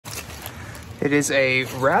It is a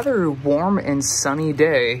rather warm and sunny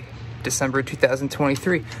day, December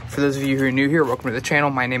 2023. For those of you who are new here, welcome to the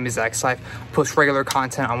channel. My name is Zach Seif. I post regular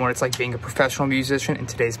content on what it's like being a professional musician in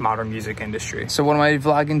today's modern music industry. So what am I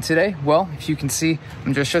vlogging today? Well, if you can see,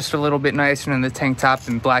 I'm just a little bit nicer in the tank top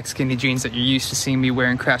and black skinny jeans that you're used to seeing me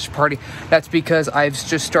wearing Crash the Party. That's because I've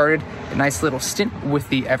just started a nice little stint with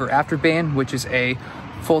the Ever After Band, which is a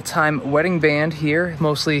full-time wedding band here,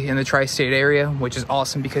 mostly in the tri-state area, which is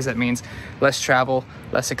awesome because that means less travel,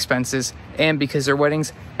 less expenses, and because they're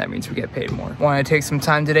weddings, that means we get paid more. I want to take some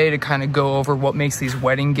time today to kind of go over what makes these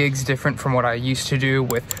wedding gigs different from what I used to do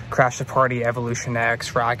with Crash the Party, Evolution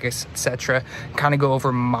X, Rockets, etc. Kind of go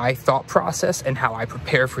over my thought process and how I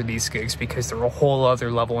prepare for these gigs, because they're a whole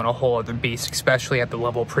other level and a whole other beast, especially at the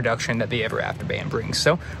level of production that the Ever After Band brings.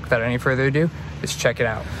 So without any further ado, let's check it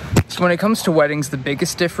out. So when it comes to weddings, the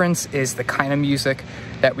biggest difference is the kind of music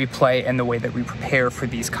that we play and the way that we prepare for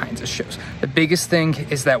these kinds of shows. The biggest thing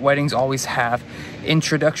is that weddings always have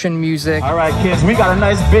introduction music. All right, kids, we got a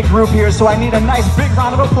nice big group here, so I need a nice big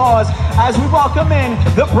round of applause as we welcome in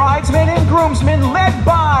the bridesmen and groomsmen, led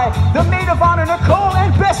by the maid of honor, Nicole,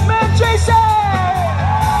 and best man, Jason!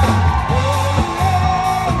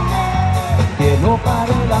 Yeah,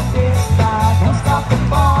 nobody like this guy can stop the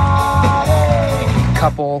party.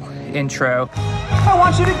 Couple intro. I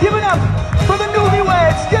want you to give it up for the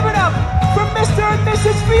newlyweds. Give it up for Mr. and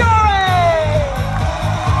Mrs. Fiore.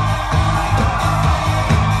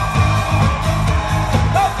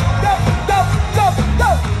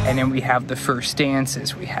 And then we have the first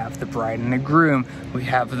dances. We have the bride and the groom. We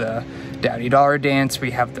have the daddy-daughter dance.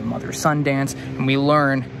 We have the mother-son dance. And we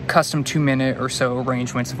learn custom 2-minute or so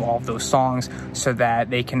arrangements of all of those songs so that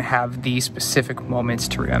they can have these specific moments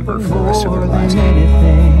to remember for the rest of their lives.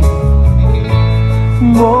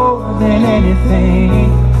 More than anything,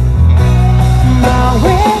 my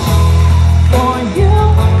wish for you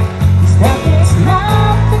is that this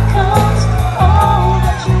life becomes all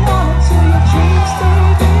that you want to your dreams,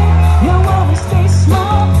 baby. You'll always stay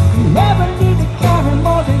small. You never need to carry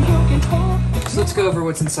more than you can hold. So let's go over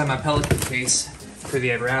what's inside my Pelican case for the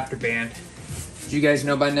Ever After Band. As you guys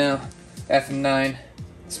know by now, FM9,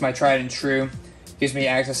 it's my tried and true. Gives me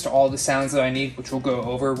access to all the sounds that I need, which we'll go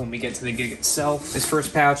over when we get to the gig itself. This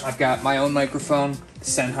first pouch, I've got my own microphone,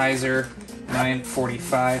 Sennheiser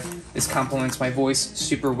 945. This complements my voice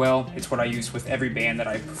super well. It's what I use with every band that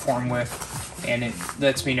I perform with, and it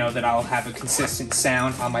lets me know that I'll have a consistent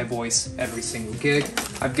sound on my voice every single gig.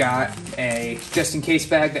 I've got a just-in-case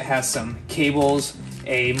bag that has some cables,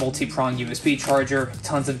 a multi-prong USB charger,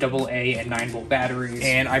 tons of AA and 9-volt batteries,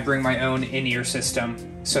 and I bring my own in-ear system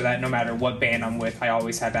so that no matter what band I'm with, I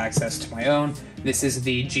always have access to my own. This is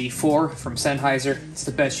the G4 from Sennheiser. It's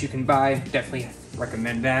the best you can buy. Definitely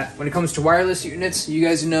recommend that. When it comes to wireless units, you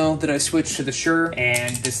guys know that I switched to the Shure,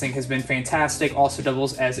 and this thing has been fantastic. Also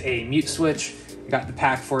doubles as a mute switch. I got the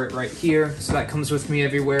pack for it right here, so that comes with me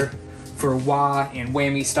everywhere. For wah and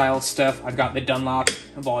whammy style stuff, I've got the Dunlop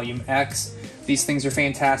Volume X. These things are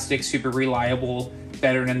fantastic, super reliable,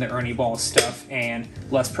 better than the Ernie Ball stuff, and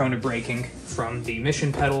less prone to breaking from the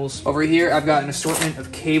Mission pedals. Over here, I've got an assortment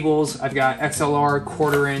of cables. I've got XLR,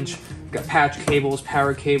 1/4 inch, I've got patch cables,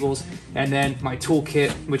 power cables, and then my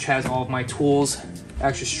toolkit, which has all of my tools,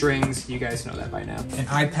 extra strings, you guys know that by now. An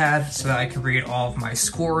iPad so that I can read all of my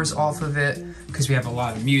scores off of it, because we have a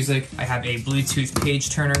lot of music. I have a Bluetooth page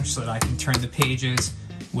turner so that I can turn the pages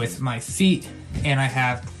with my feet, and I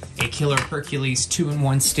have a killer Hercules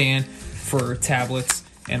 2-in-1 stand for tablets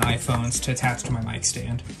and iPhones to attach to my mic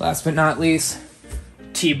stand. Last but not least,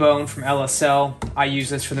 T-Bone from LsL. I use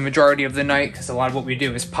this for the majority of the night because a lot of what we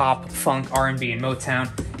do is pop, funk, R&B, and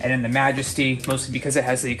Motown. And then the Majesty, mostly because it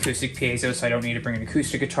has the acoustic piezo, so I don't need to bring an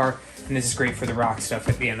acoustic guitar. And this is great for the rock stuff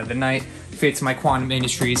at the end of the night. Fits my Quantum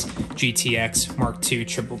Industries GTX Mark II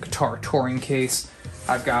triple guitar touring case.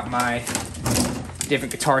 I've got my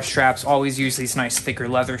different guitar straps. Always use these nice thicker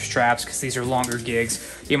leather straps because these are longer gigs.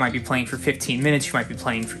 You might be playing for 15 minutes, you might be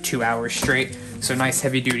playing for 2 hours straight. So nice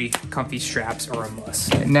heavy duty, comfy straps are a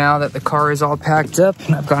must. And now that the car is all packed up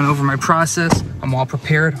and I've gone over my process, I'm all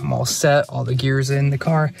prepared, I'm all set, all the gear's in the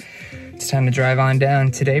car. It's time to drive on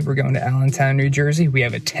down. Today we're going to Allentown, New Jersey. We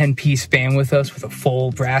have a 10-piece band with us with a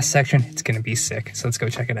full brass section. It's gonna be sick, so let's go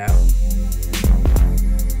check it out.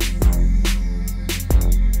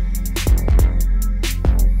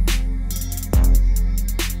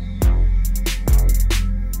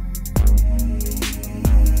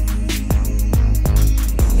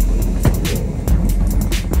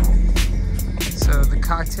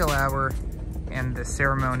 Cocktail hour and the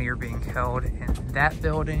ceremony are being held in that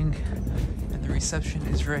building, and the reception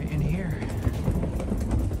is right in here.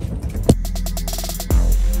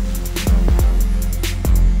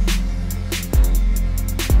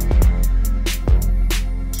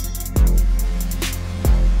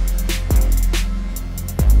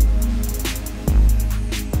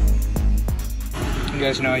 You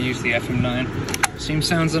guys know I use the FM9. Same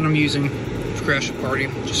sounds that I'm using for Crash a Party,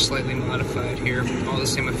 just slightly modified here. All the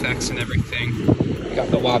same effects and everything. Got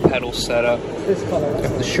the wah pedal set up.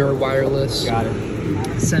 Got the Shure wireless. Got it.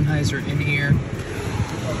 Sennheiser in here.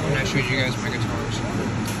 And I showed you guys my guitars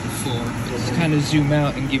before. Just kind of zoom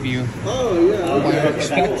out and give you a wider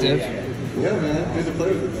perspective. Yeah, man. Good to play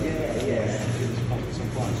with it.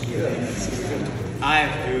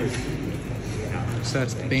 So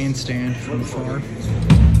that's the bandstand from afar.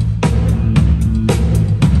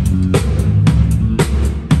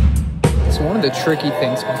 So one of the tricky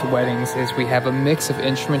things with weddings is we have a mix of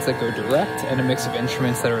instruments that go direct and a mix of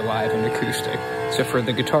instruments that are live and acoustic. So for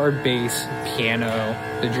the guitar, bass, piano,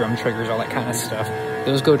 the drum triggers, all that kind of stuff,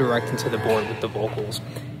 those go direct into the board with the vocals.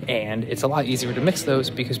 And it's a lot easier to mix those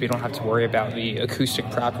because we don't have to worry about the acoustic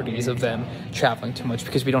properties of them traveling too much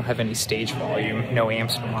because we don't have any stage volume, no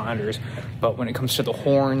amps or monitors. But when it comes to the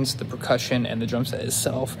horns, the percussion, and the drum set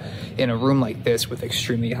itself, in a room like this with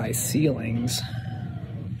extremely high ceilings,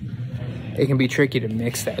 it can be tricky to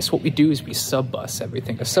mix that. So what we do is we sub-bus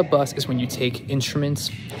everything. A sub-bus is when you take instruments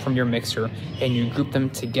from your mixer and you group them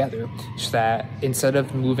together so that instead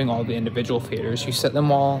of moving all the individual faders, you set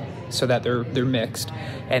them all so that they're mixed.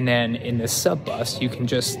 And then in this sub-bus, you can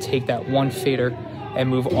just take that one fader and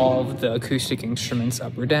move all of the acoustic instruments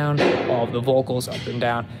up or down, all of the vocals up and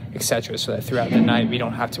down, etc. So that throughout the night, we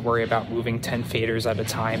don't have to worry about moving 10 faders at a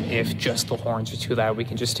time. If just the horns are too loud, we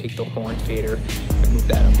can just take the horn fader and move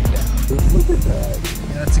that up and down. Look at that.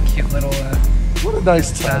 Yeah, that's a cute little What a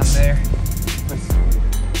nice sound touch. there.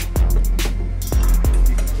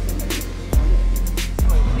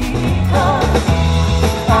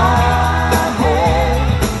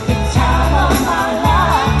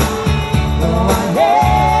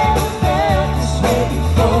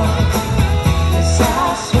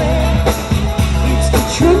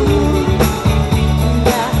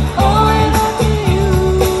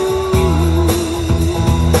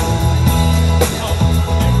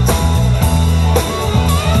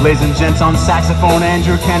 Ladies and gents, on saxophone,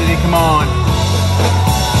 Andrew Kennedy, come on.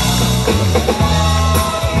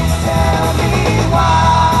 Tell me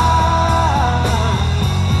why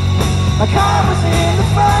my car was in the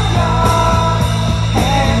front yard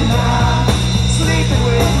and I'm sleeping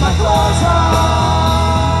with my clothes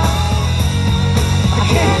on. I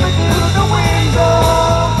came in through the window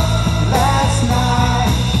last night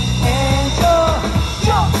and jump,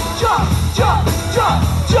 jump, jump, jump,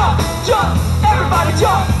 jump, jump. Everybody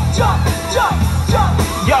jump, jump, jump, jump.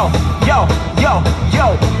 Yo, yo, yo,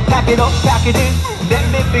 yo, pack it up, pack it in, let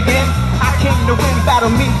me begin. I came to win, battle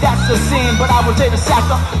me, that's a sin. But I will take the sack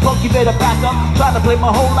up, punk, you better back up. Try to play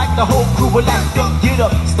my whole like the whole crew will act up. Get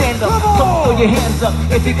up, stand up, come throw your hands up.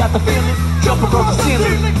 If you got the feeling, jump across the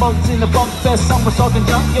ceiling. Mugs in the bunk fest, some was talking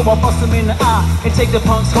junk. Yo, I bust them in the eye and take the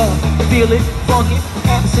punks home. Feel it, funk it,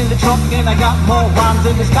 amps in the trunk. And I got more rhymes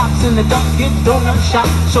than the cops in the dunk. Get donut shot,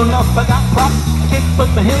 show enough, I got props. Kick, put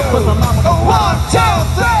my hip, put my mama. 1, 2,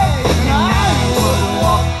 3. I would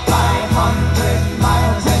walk 500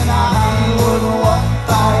 miles and I would walk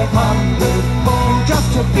 500 more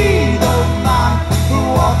just to be the man who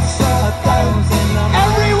walks 1,000 miles.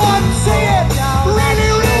 Everyone say it now.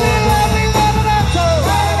 Really, really loving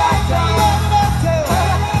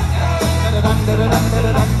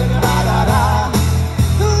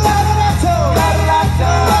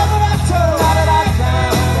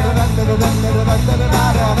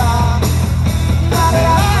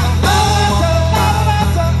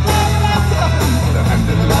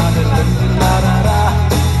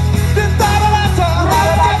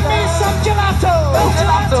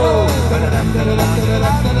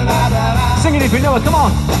Sing it if you know it, come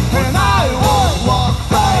on. And I would walk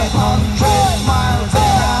 500 miles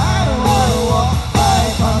and I would walk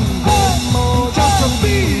 500 more just to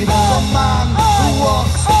be the man who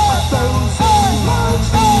walks 1,000 miles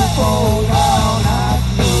to fall down at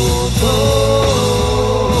your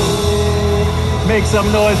door. Make some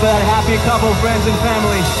noise for that happy couple, friends and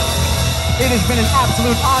family. It has been an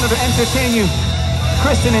absolute honor to entertain you.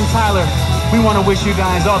 Kristen and Tyler, we want to wish you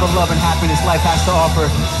guys all the love and happiness life has to offer.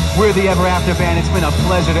 We're the Ever After Band. It's been a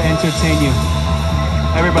pleasure to entertain you.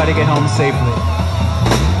 Everybody get home safely.